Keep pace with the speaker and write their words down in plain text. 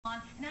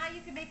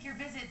you can make your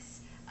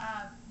visits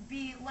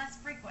be less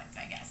frequent,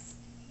 I guess.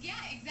 Yeah,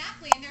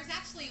 exactly. And there's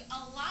actually a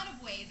lot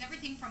of ways,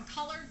 everything from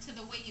color to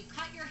the way you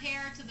cut your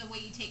hair to the way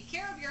you take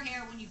care of your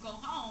hair when you go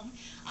home.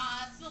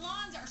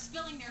 Salons are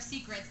spilling their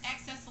secrets.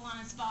 Excess Salon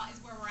and Spa is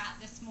where we're at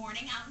this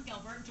morning out in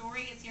Gilbert.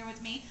 Dory is here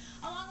with me,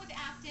 along with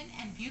Afton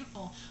and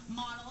beautiful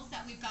models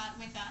that we've got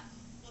with us.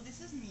 Well,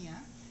 this is Mia,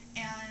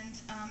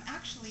 and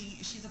actually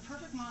she's a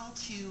perfect model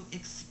to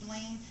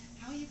explain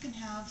how you can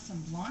have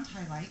some blonde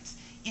highlights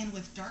in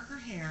with darker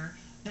hair,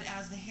 but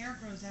as the hair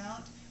grows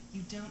out,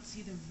 you don't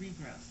see the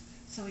regrowth.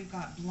 So we've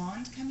got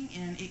blonde coming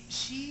in.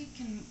 She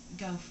can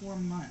go 4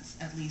 months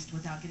at least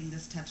without getting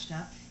this touched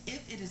up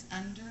if it is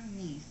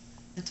underneath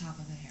the top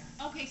of the hair.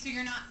 Okay, so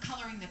you're not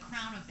coloring the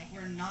crown of the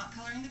hair. We're not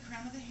coloring the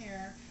crown of the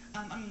hair.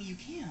 I mean, you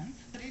can,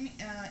 but in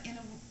an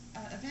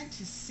event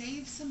to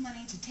save some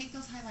money, to take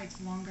those highlights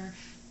longer,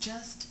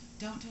 just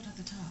don't do it at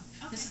the top.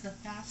 Okay. This is the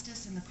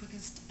fastest and the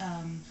quickest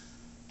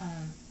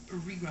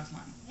regrowth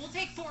line. We'll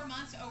take 4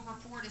 months over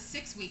 4 to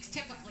 6 weeks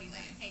typically.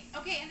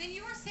 Okay, and then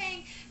you were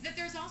saying that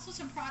there's also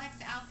some products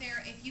out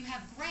there if you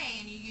have gray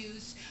and you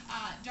use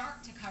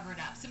dark to cover it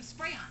up, some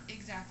spray-on.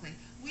 Exactly.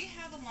 We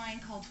have a line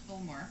called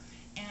Fulmore,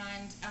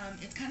 and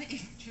it's kind of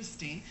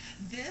interesting.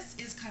 This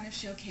is kind of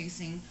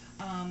showcasing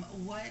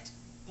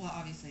well,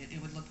 obviously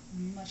it would look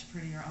much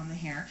prettier on the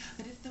hair,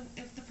 but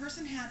if the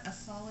person had a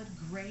solid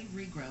gray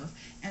regrowth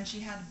and she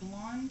had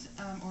blonde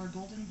or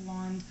golden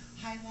blonde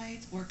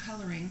highlights or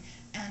coloring,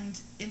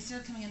 and instead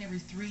of coming in every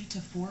 3 to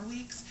 4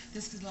 weeks,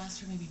 this could last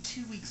for maybe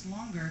 2 weeks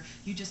longer.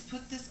 You just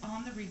put this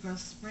on the regrowth,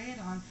 spray it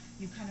on,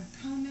 you kind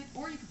of comb it,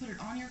 or you could put it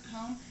on your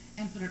comb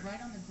and put it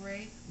right on the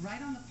gray,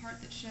 right on the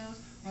part that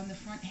shows, or on the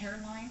front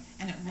hairline,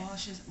 and it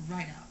washes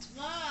right out.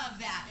 Love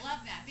that,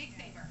 big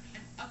saver.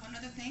 One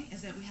other thing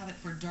is that we have it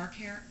for dark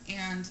hair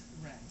and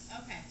reds.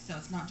 Okay. So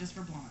it's not just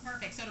for blonde.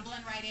 Perfect, so to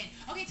blend right in.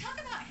 Okay, talk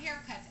about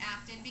haircuts,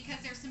 Afton, because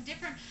there's some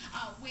different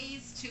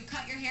ways to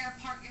cut your hair,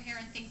 part your hair,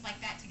 and things like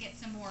that to get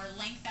some more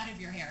length out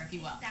of your hair, if you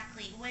will.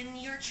 Exactly. When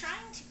you're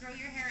trying to grow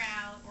your hair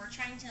out or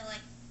trying to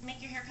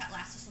make your haircut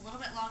last just a little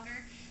bit longer,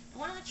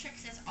 one of the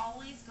tricks is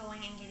always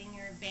going and getting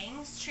your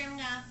bangs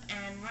trimmed up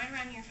and right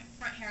around your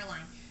front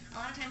hairline. A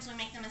lot of times we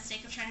make the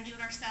mistake of trying to do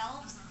it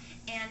ourselves,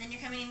 and then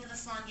you're coming into the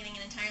salon getting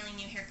an entirely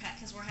new haircut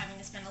because we're having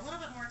to spend a little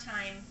bit more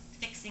time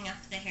fixing up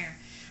the hair.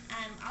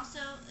 Also,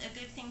 a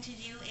good thing to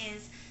do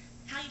is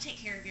how you take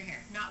care of your hair.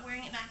 Not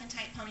wearing it back in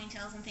tight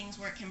ponytails and things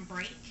where it can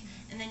break,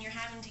 and then you're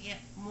having to get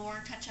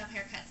more touch-up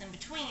haircuts in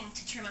between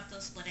to trim up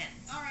those split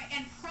ends. All right,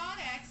 and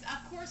products, of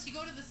course, you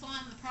go to the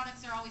salon, the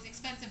products are always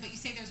expensive, but you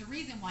say there's a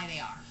reason why they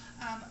are.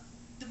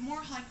 The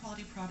more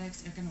high-quality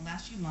products are going to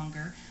last you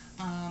longer.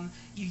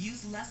 You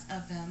use less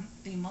of them.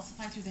 They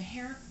emulsify through the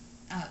hair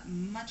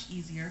much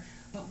easier.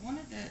 But one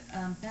of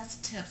the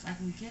best tips I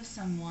can give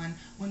someone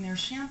when they're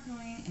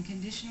shampooing and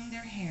conditioning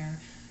their hair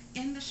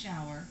in the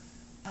shower,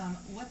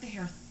 wet the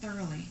hair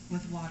thoroughly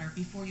with water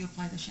before you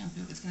apply the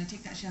shampoo. It's going to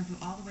take that shampoo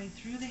all the way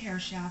through the hair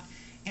shaft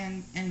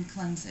and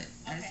cleanse it.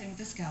 Okay. Same with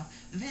the scalp.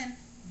 Then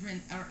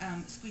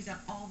squeeze out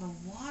all the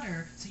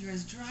water so you're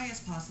as dry as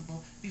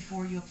possible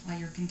before you apply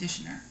your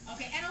conditioner.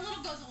 Okay, and a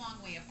little goes a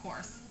long way, of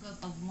course. It goes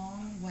a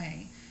long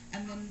way.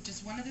 And then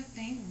just one other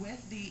thing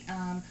with the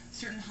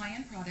certain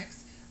high-end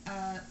products,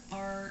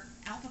 our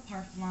Alpha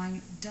Parf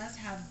line does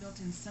have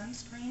built-in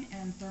sunscreen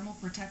and thermal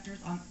protectors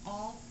on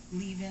all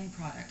leave-in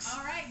products.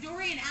 All right,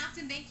 Dory and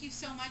Afton, thank you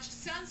so much.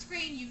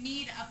 Sunscreen you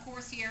need, of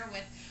course, here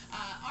with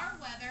our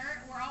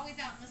weather. We're always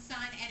out in the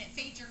sun, and it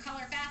fades your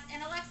color fast.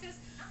 And Alexis,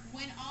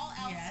 when all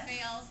else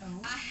fails,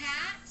 a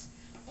hat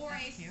or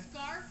a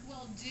scarf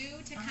will do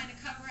to kind of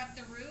cover up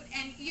the root.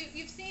 And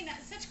you've seen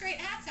such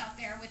great hats out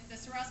there with the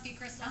Swarovski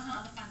crystals and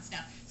all the fun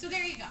stuff. So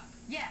there you go.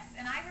 Yes,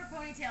 and I wear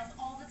ponytails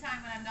all the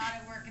time when I'm not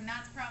at work, and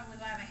that's probably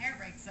why my hair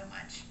breaks so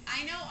much.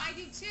 I know, I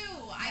do too.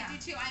 I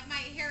do too. My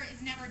hair is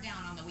never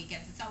down on the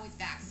weekends. It's always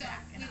back. So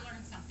we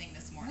learned something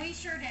this morning. We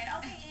sure did.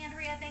 Okay,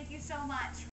 Andrea, thank you so much.